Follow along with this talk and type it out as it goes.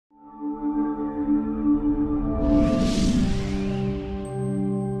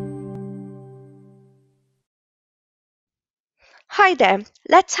Hi there.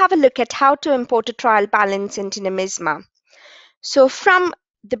 Let's have a look at how to import a trial balance into Nomisma. So from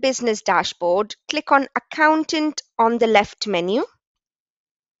the business dashboard, click on Accountant on the left menu,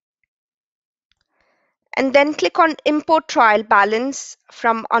 and then click on Import Trial Balance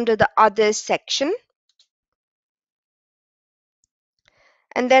from under the Others section.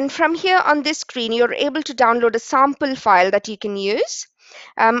 And then from here on this screen, you're able to download a sample file that you can use.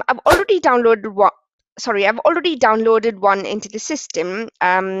 I've already downloaded one into the system,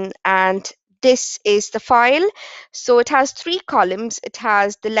 and this is the file. So it has 3 columns. It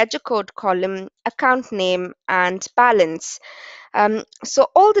has the ledger code column, account name, and balance. So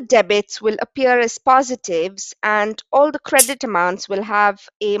all the debits will appear as positives, and all the credit amounts will have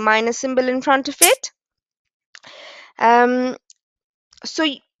a minus symbol in front of it. So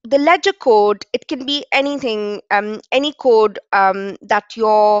the ledger code, it can be anything, any code that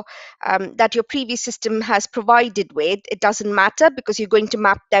your previous system has provided with. It doesn't matter because you're going to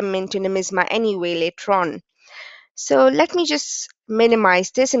map them into Nomisma anyway later on. So let me just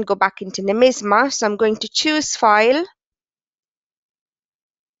minimize this and go back into Nomisma. So I'm going to choose File,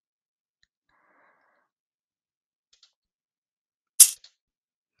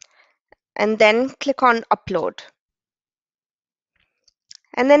 and then click on Upload.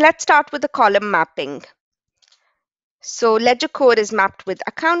 And then let's start with the column mapping. So ledger code is mapped with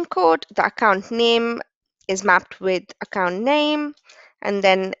account code, the account name is mapped with account name, and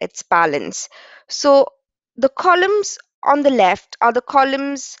then its balance. So the columns on the left are the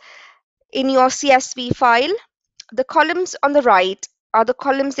columns in your CSV file. The columns on the right are the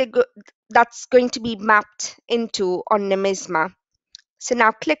columns that's going to be mapped into on Nomisma. So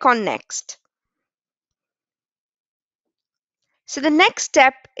now click on Next. So the next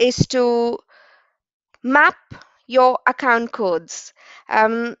step is to map your account codes.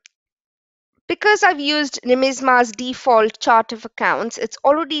 Because I've used Nomisma's default chart of accounts, it's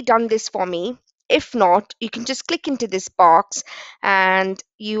already done this for me. If not, you can just click into this box and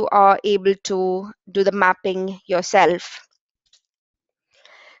you are able to do the mapping yourself.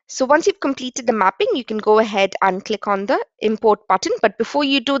 So once you've completed the mapping, you can go ahead and click on the import button. But before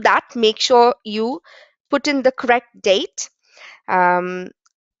you do that, make sure you put in the correct date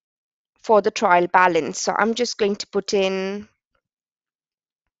for the trial balance. So I'm just going to put in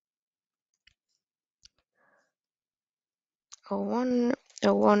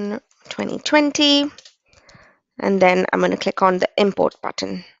 01/01/2020, and then I'm going to click on the import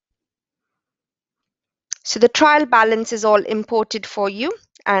button. So the trial balance is all imported for you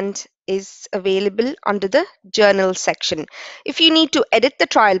and is available under the journal section. If you need to edit the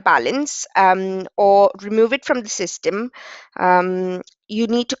trial balance or remove it from the system, you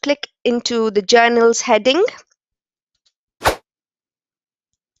need to click into the journals heading.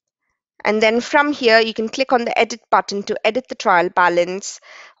 And then from here, you can click on the edit button to edit the trial balance,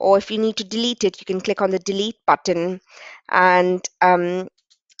 or if you need to delete it, you can click on the delete button. And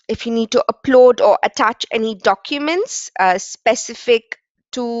if you need to upload or attach any documents specific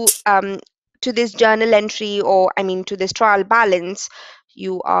to this journal entry, or to this trial balance,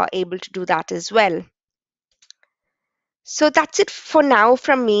 you are able to do that as well. So that's it for now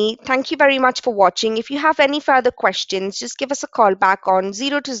from me. Thank you very much for watching. If you have any further questions, just give us a call back on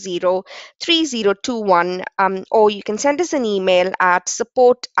 020-3021, or you can send us an email at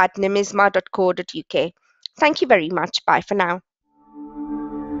support@nomisma.co.uk. Thank you very much. Bye for now.